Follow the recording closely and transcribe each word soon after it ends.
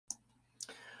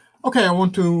Okay, I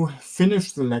want to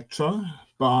finish the lecture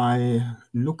by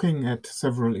looking at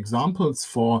several examples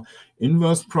for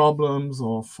inverse problems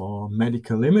or for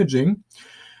medical imaging.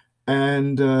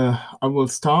 And I will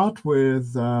start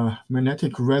with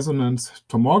magnetic resonance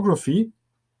tomography,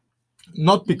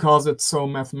 not because it's so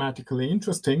mathematically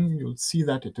interesting, you'll see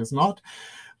that it is not,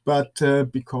 but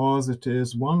because it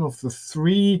is one of the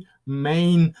three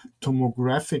main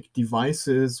tomographic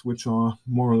devices which are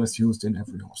more or less used in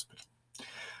every hospital.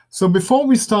 So before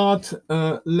we start,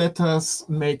 let us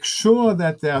make sure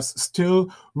that there's still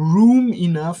room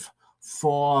enough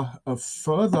for a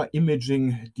further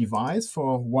imaging device,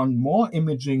 for one more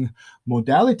imaging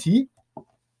modality.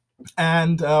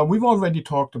 And we've already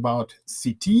talked about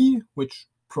CT, which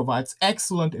provides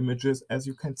excellent images, as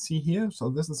you can see here. So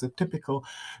this is a typical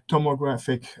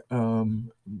tomographic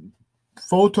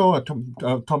photo, a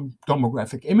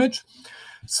tomographic image.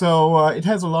 So it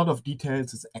has a lot of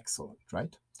details. It's excellent,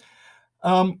 right?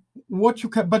 What you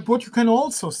can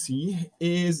also see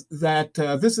is that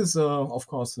this is, of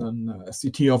course, a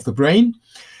CT of the brain,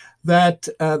 that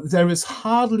there is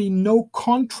hardly no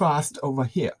contrast over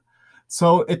here.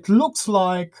 So it looks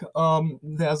like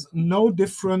there's no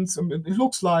difference. It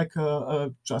looks like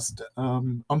just a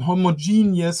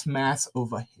homogeneous mass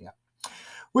over here,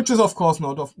 which is of course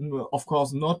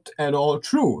not at all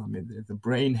true. I mean, the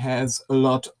brain has a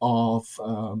lot of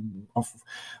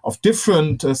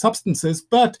different substances,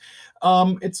 but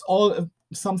it's all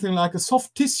something like a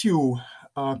soft tissue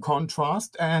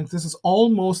contrast, and this is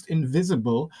almost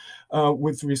invisible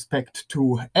with respect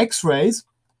to X-rays.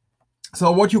 So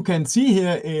what you can see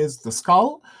here is the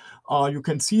skull. You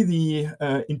can see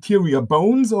the interior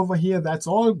bones over here. That's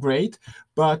all great,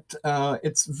 but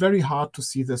it's very hard to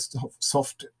see the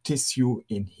soft tissue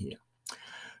in here.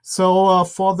 So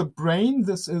for the brain,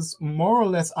 this is more or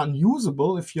less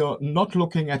unusable if you're not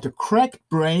looking at a cracked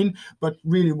brain, but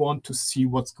really want to see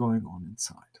what's going on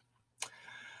inside.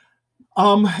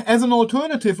 As an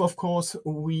alternative, of course,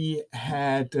 we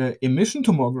had emission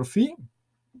tomography.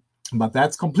 But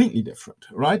that's completely different,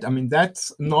 right? I mean,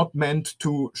 that's not meant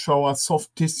to show us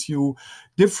soft tissue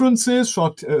differences,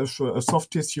 soft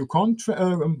tissue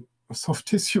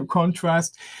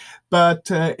contrast, but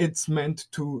it's meant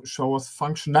to show us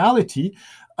functionality,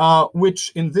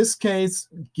 which in this case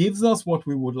gives us what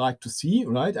we would like to see,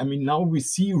 right? I mean, now we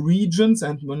see regions,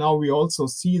 and now we also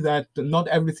see that not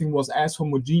everything was as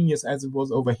homogeneous as it was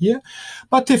over here.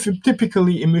 But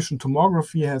typically, emission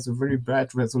tomography has a very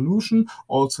bad resolution,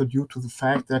 also due to the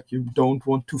fact that you don't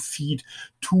want to feed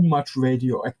too much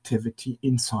radioactivity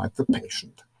inside the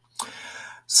patient.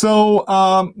 So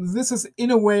this is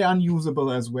in a way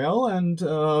unusable as well. And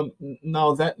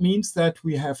now that means that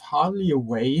we have hardly a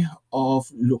way of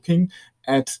looking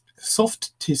at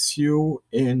soft tissue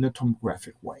in a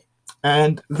tomographic way.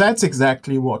 And that's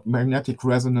exactly what magnetic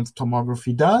resonance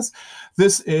tomography does.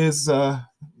 This is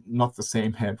not the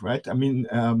same head, right? I mean,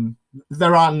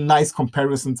 there are nice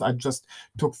comparisons. I just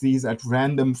took these at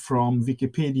random from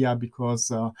Wikipedia because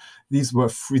these were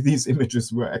free. These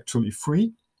images were actually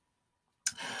free.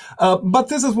 But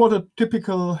this is what a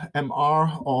typical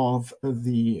MR of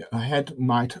the head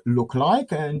might look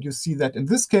like. And you see that in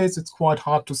this case, it's quite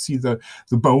hard to see the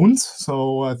bones.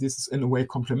 So this is in a way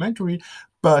complementary.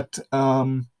 But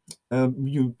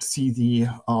you see the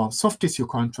soft tissue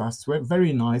contrasts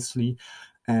very nicely.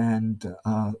 And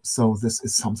so this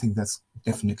is something that's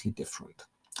definitely different.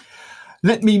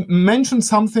 Let me mention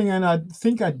something, and I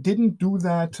think I didn't do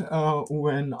that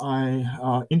when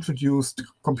I introduced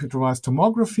computerized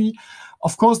tomography.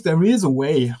 Of course, there is a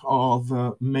way of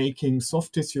making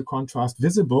soft tissue contrast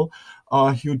visible.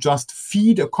 You just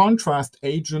feed a contrast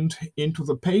agent into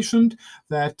the patient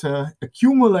that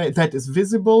is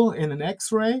visible in an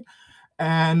X-ray,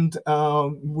 and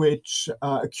which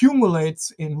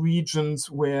accumulates in regions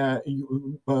where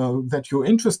that you're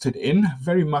interested in,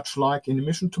 very much like in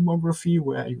emission tomography,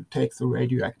 where you take the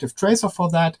radioactive tracer for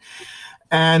that.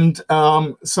 And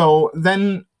so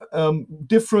then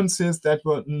differences that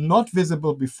were not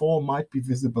visible before might be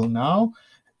visible now.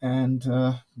 And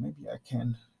maybe I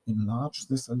can enlarge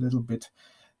this a little bit.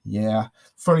 Yeah,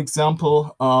 for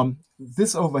example,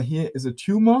 this over here is a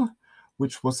tumor,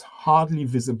 which was hardly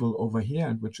visible over here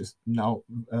and which is now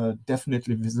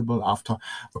definitely visible after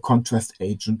a contrast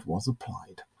agent was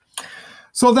applied.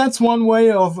 So that's one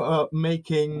way of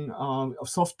making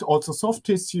soft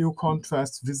tissue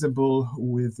contrast visible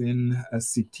within a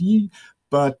CT,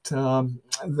 but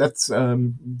that's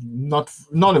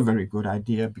not a very good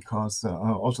idea, because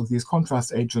also these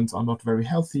contrast agents are not very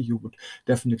healthy. You would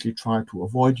definitely try to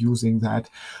avoid using that.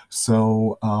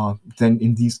 So then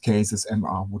in these cases,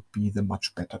 MR would be the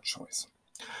much better choice.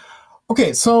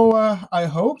 Okay, so I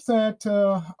hope that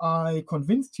I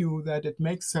convinced you that it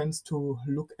makes sense to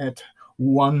look at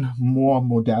one more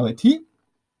modality.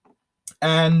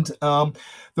 And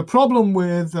the problem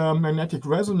with magnetic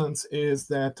resonance is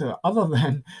that other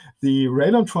than the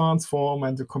radon transform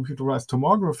and the computerized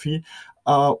tomography,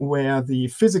 where the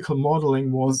physical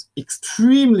modeling was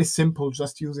extremely simple,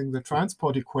 just using the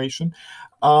transport equation,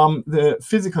 the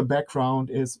physical background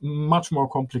is much more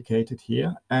complicated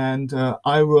here. And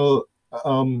I will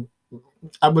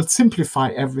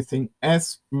simplify everything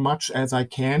as much as I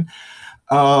can.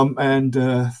 And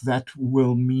that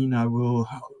will mean I will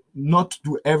not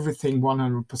do everything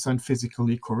 100%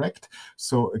 physically correct.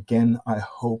 So again, I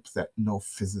hope that no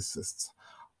physicists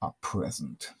are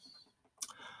present.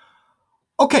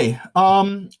 Okay,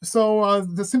 so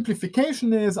the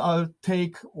simplification is I'll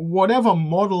take whatever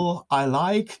model I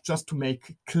like just to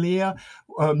make clear,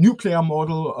 nuclear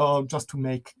model just to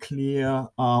make clear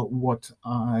what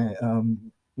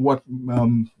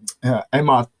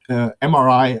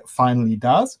MRI finally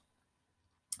does.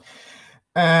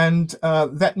 And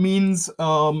that means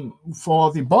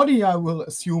for the body, I will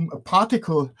assume a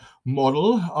particle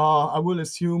model. I will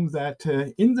assume that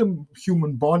in the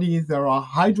human body, there are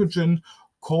hydrogen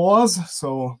cores,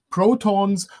 so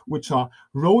protons, which are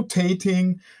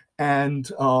rotating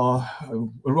and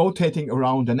rotating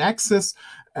around an axis.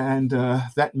 And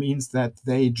that means that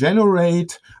they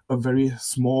generate a very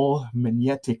small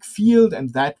magnetic field,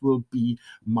 and that will be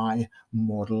my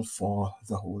model for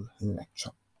the whole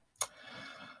lecture.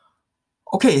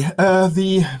 Okay,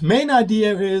 the main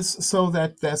idea is so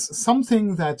that there's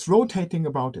something that's rotating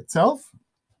about itself,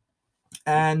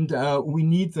 and we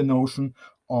need the notion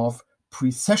of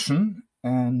precession,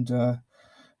 and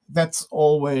that's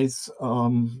always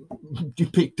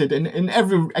depicted in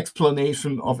every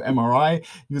explanation of MRI.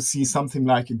 You see something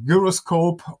like a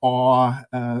gyroscope or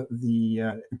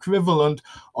the equivalent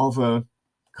of a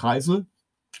Kreisel,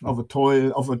 of a toy,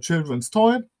 of a children's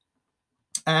toy,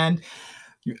 and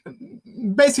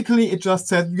basically, it just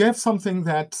says you have something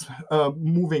that's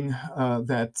moving,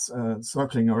 that's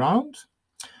circling around,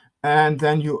 and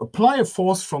then you apply a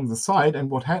force from the side, and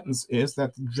what happens is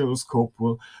that the gyroscope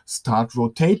will start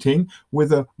rotating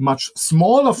with a much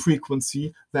smaller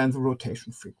frequency than the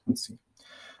rotation frequency.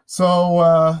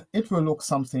 So it will look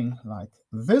something like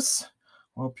this.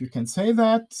 Hope you can see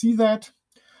that.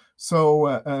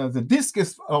 So the disk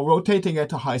is rotating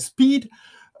at a high speed,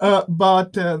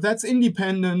 but that's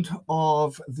independent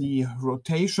of the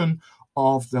rotation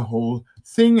of the whole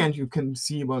thing. And you can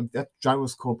see, well, that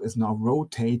gyroscope is now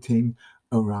rotating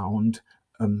around,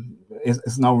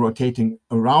 is now rotating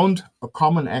around a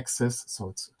common axis.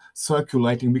 So it's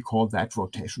circulating. We call that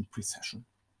rotation precession.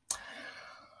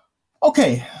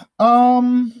 Okay.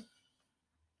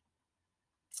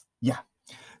 Yeah.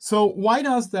 So why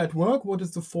does that work? What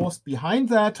is the force behind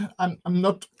that? I'm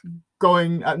not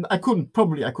going, I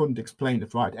couldn't explain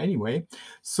it right anyway.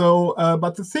 So,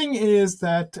 but the thing is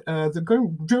that the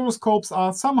gyroscopes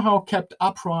are somehow kept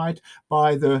upright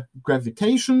by the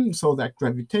gravitation. So that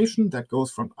gravitation that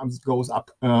goes from, goes up,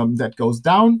 that goes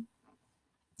down,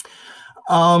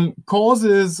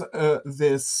 causes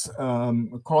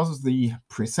causes the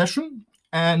precession,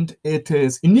 and it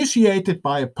is initiated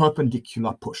by a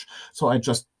perpendicular push. So I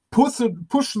just push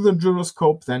the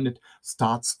gyroscope, then it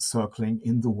starts circling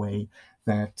in the way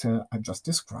that I just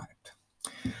described.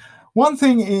 One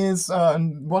thing is,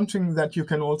 one thing that you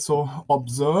can also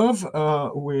observe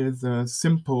with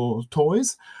simple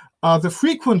toys, the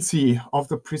frequency of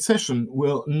the precession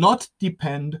will not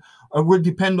depend, will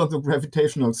depend on the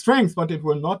gravitational strength, but it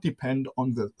will not depend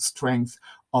on the strength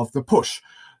of the push.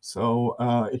 So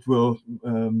it will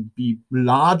be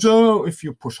larger if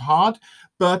you push hard,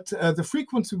 but the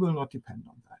frequency will not depend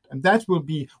on that. And that will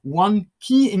be one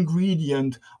key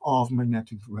ingredient of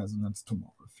magnetic resonance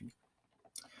tomography.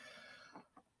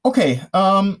 Okay,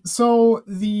 so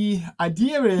the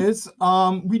idea is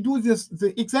we do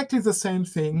exactly the same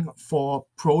thing for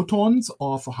protons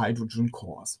or for hydrogen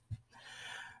cores.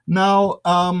 Now,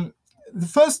 the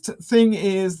first thing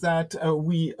is that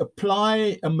we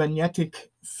apply a magnetic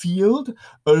field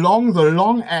along the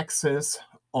long axis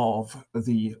of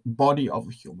the body of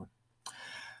a human.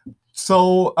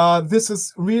 So this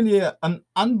is really an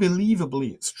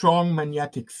unbelievably strong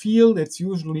magnetic field. It's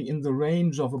usually in the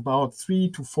range of about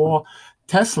 3 to 4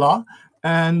 Tesla.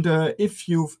 And if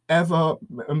you've ever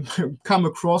come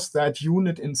across that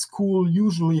unit in school,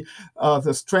 usually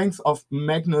the strength of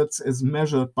magnets is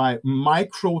measured by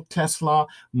micro Tesla,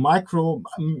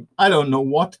 I don't know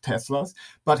what Teslas,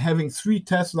 but having 3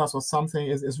 Teslas or something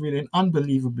is really an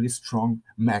unbelievably strong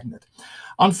magnet.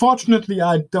 Unfortunately,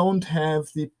 I don't have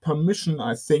the permission,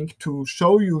 I think, to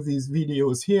show you these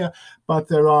videos here, but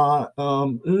there are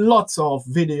lots of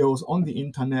videos on the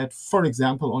internet, for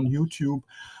example, on YouTube,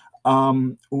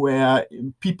 where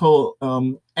people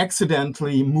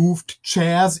accidentally moved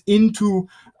chairs into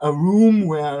a room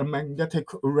where a magnetic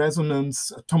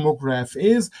resonance tomograph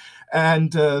is,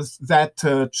 and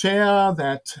that chair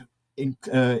that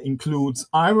includes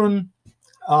iron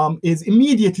is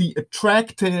immediately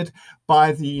attracted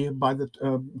by the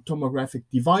tomographic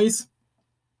device.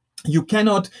 You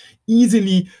cannot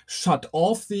easily shut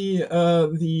off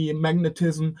the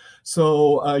magnetism,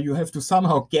 so you have to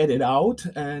somehow get it out.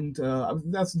 And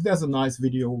there's a nice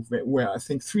video where I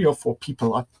think 3 or 4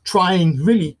 people are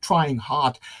really trying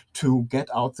hard to get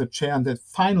out the chair, and they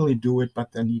finally do it,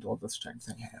 but they need all the strength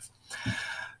they have.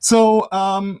 So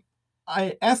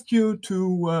I ask you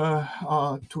to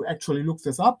actually look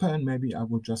this up, and maybe I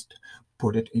will just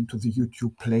put it into the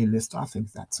YouTube playlist. I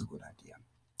think that's a good idea.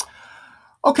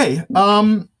 Okay,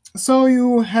 so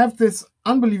you have this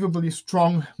unbelievably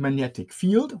strong magnetic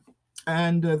field,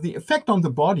 and the effect on the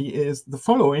body is the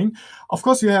following. Of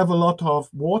course, you have a lot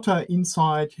of water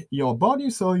inside your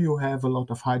body, so you have a lot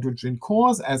of hydrogen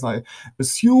cores. As I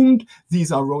assumed,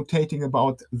 these are rotating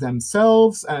about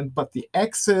themselves, but the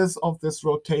axis of this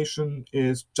rotation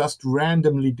is just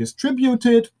randomly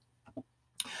distributed.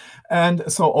 And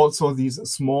so also these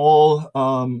small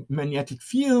magnetic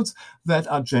fields that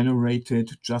are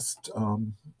generated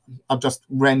are just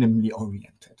randomly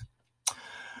oriented.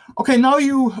 Okay, now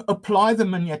you apply the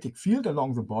magnetic field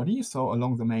along the body, so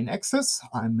along the main axis.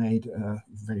 I made a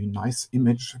very nice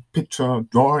picture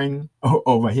drawing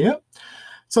over here.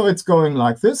 So it's going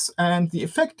like this, and the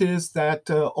effect is that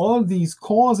all these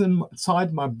cores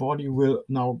inside my body will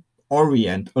now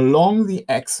orient along the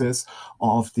axis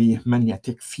of the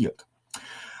magnetic field.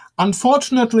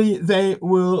 Unfortunately, they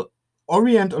will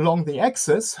orient along the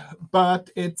axis, but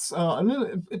it's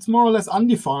more or less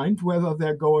undefined whether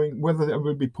they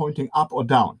will be pointing up or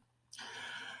down.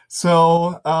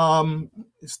 So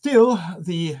still,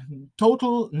 the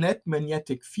total net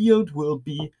magnetic field will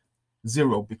be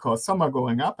 0, because some are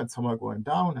going up and some are going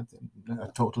down, and the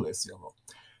total is 0.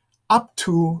 Up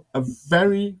to a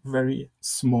very, very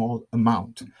small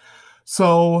amount.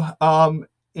 So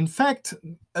in fact,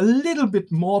 a little bit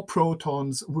more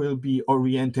protons will be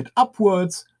oriented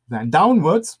upwards than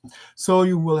downwards. So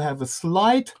you will have a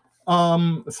slight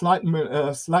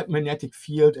magnetic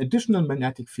field, additional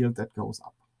magnetic field that goes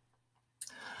up.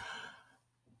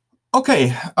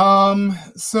 Okay,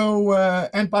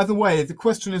 and by the way, the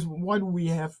question is, why do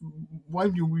we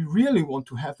really want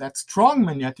to have that strong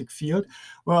magnetic field?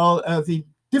 Well, the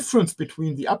difference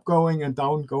between the upgoing and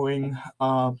downgoing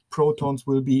protons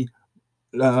will be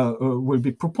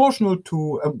proportional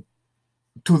to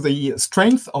the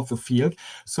strength of the field.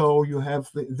 So you have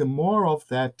the more of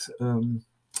that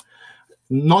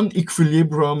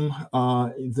non-equilibrium,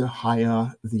 the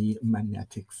higher the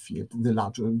magnetic field, the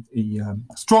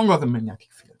stronger the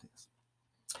magnetic field is.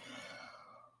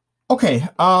 Okay,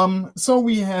 so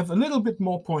we have a little bit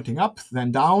more pointing up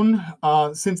than down.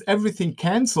 Since everything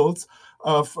cancels,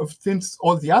 since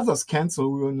all the others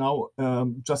cancel, we will now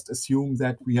just assume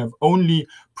that we have only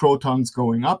protons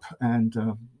going up, and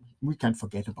we can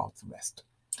forget about the rest.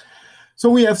 So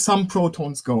we have some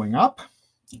protons going up,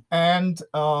 and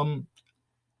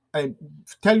I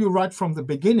tell you right from the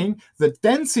beginning, the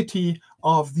density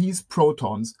of these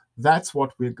protons, that's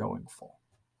what we're going for.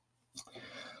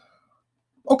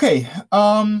 Okay,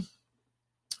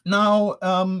 now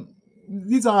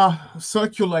these are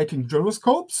circulating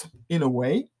gyroscopes in a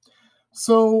way.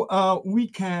 So we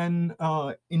can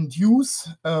induce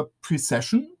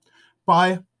precession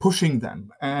by pushing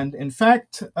them. And in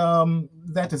fact,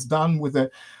 that is done with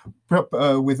a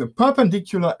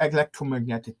perpendicular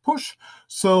electromagnetic push.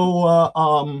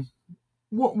 So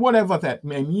whatever that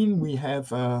may mean,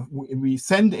 we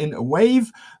send in a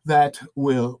wave that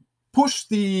will push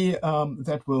the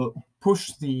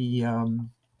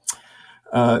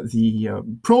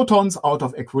protons out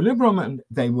of equilibrium, and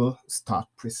they will start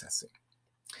precessing.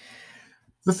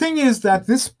 The thing is that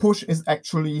this push is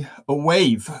actually a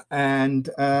wave, and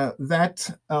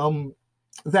that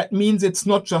means it's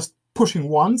not just pushing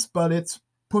once, but it's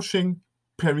pushing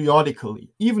periodically.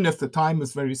 Even if the time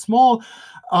is very small,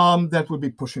 that will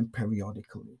be pushing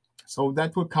periodically. So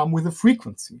that will come with a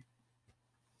frequency.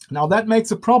 Now that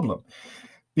makes a problem,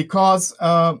 because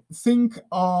think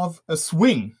of a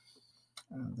swing.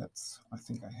 I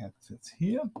think I had it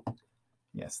here.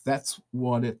 Yes, that's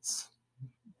what it's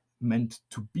meant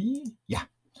to be. Yeah,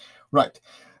 right.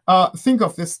 Think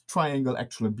of this triangle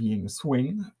actually being a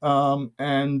swing.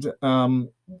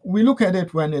 We look at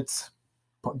it when it's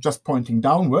just pointing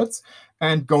downwards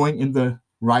and going in the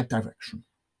right direction.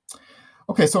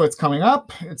 Okay, so it's coming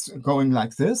up, it's going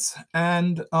like this.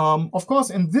 And of course,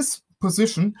 in this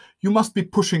position, you must be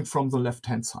pushing from the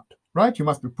left-hand side, right? You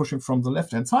must be pushing from the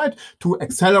left-hand side to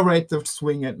accelerate the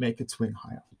swing and make it swing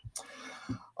higher.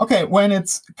 Okay, when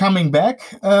it's coming back,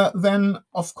 then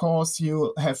of course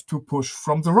you have to push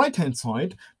from the right-hand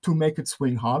side to make it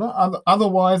swing harder.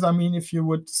 Otherwise, I mean, if you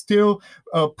would still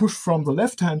push from the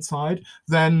left-hand side,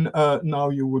 then now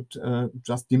you would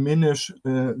just diminish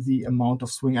the amount of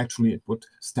swing. Actually, it would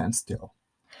stand still.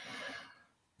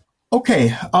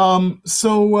 Okay,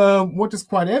 so what is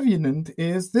quite evident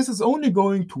is this is only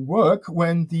going to work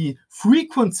when the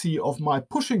frequency of my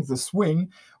pushing the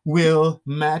swing will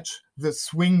match the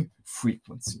swing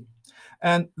frequency.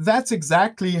 And that's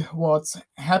exactly what's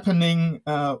happening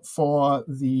for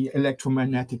the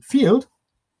electromagnetic field.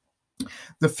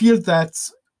 The field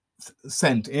that's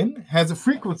sent in has a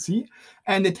frequency,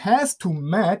 and it has to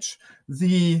match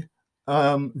the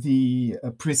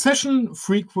precession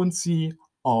frequency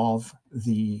of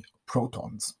the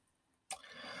protons.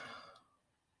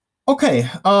 Okay,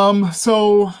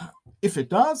 so if it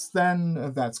does,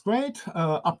 then that's great.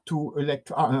 Up to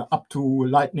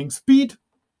light speed,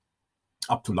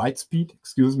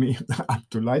 excuse me, up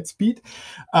to light speed.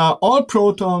 All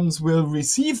protons will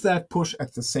receive that push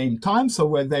at the same time, so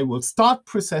where they will start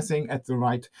precessing at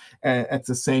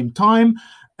the same time.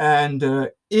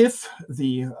 And if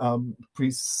the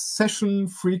precession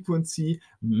frequency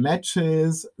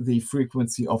matches the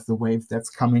frequency of the wave that's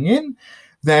coming in,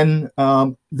 then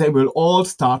they will all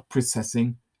start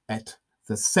precessing at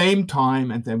the same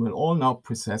time, and they will all now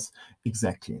precess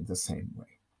exactly in the same way.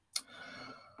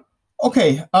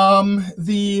 Okay,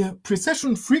 the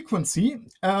precession frequency,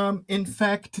 in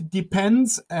fact,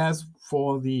 depends as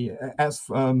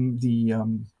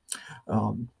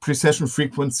precession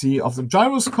frequency of the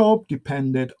gyroscope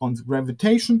depended on the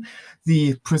gravitation.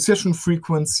 The precession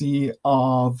frequency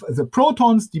of the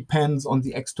protons depends on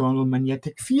the external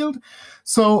magnetic field.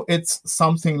 So it's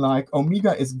something like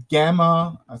omega is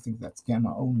gamma. I think that's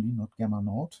gamma only, not gamma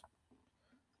naught.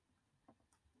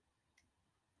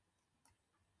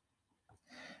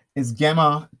 Is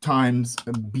gamma times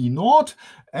B naught,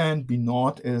 and B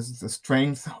naught is the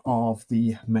strength of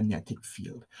the magnetic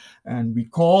field. And we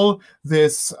call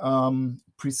this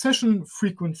precession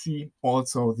frequency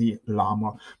also the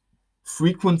Lama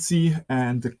frequency,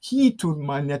 and the key to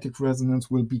magnetic resonance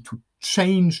will be to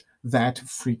change that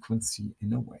frequency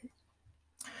in a way.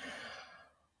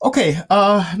 Okay,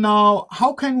 now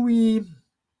how can we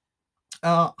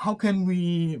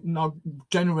now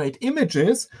generate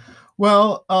images?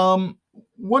 Well,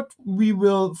 what we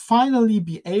will finally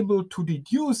be able to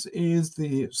deduce is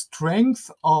the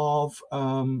strength of,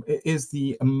 is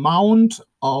the amount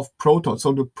of protons.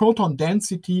 So the proton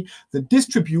density, the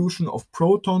distribution of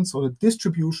protons, or the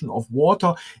distribution of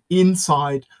water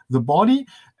inside the body.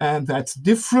 And that's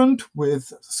different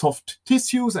with soft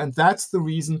tissues. And that's the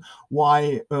reason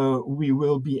why we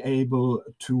will be able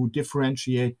to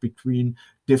differentiate between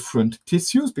different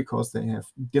tissues, because they have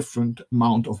different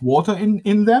amount of water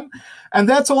in them. And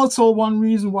that's also one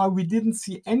reason why we didn't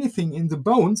see anything in the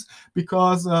bones,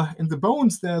 because in the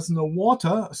bones there's no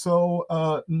water, so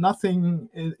nothing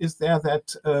is there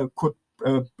that could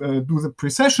do the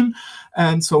precession,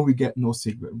 and so we get no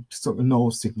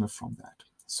signal, from that.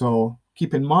 So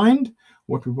keep in mind,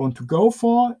 what we want to go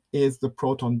for is the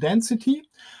proton density.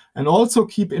 And also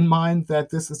keep in mind that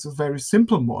this is a very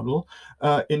simple model.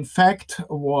 In fact,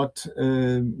 what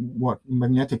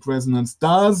magnetic resonance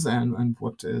does, and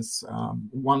what is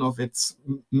one of its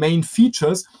main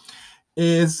features,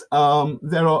 is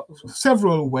there are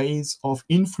several ways of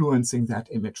influencing that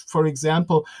image. For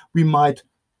example, we might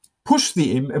push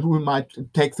the image, we might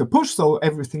take the push, so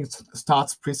everything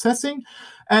starts precessing.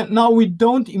 And now we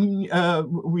don't,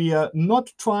 we are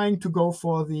not trying to go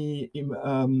for the,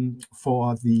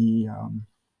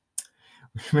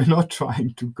 we're not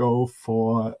trying to go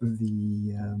for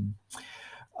the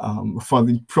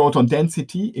proton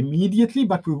density immediately,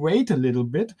 but we wait a little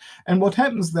bit. And what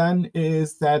happens then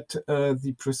is that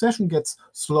the precession gets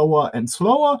slower and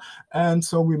slower, and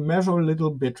so we measure a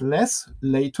little bit less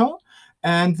later.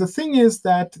 And the thing is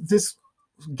that this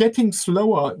getting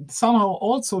slower somehow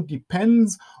also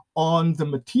depends on the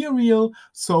material.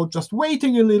 So just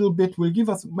waiting a little bit will give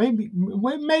us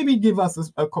maybe give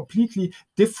us a completely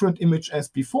different image as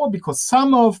before, because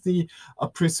some of the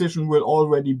precision will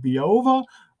already be over,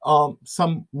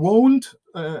 some won't,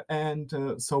 and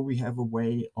so we have a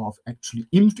way of actually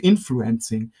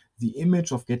influencing the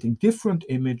image, of getting different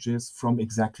images from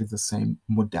exactly the same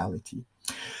modality.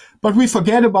 But we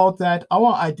forget about that.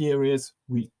 Our idea is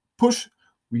we push,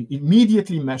 we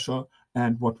immediately measure,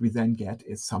 and what we then get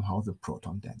is somehow the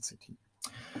proton density.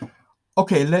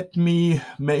 Okay, let me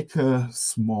make a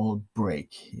small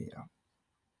break here.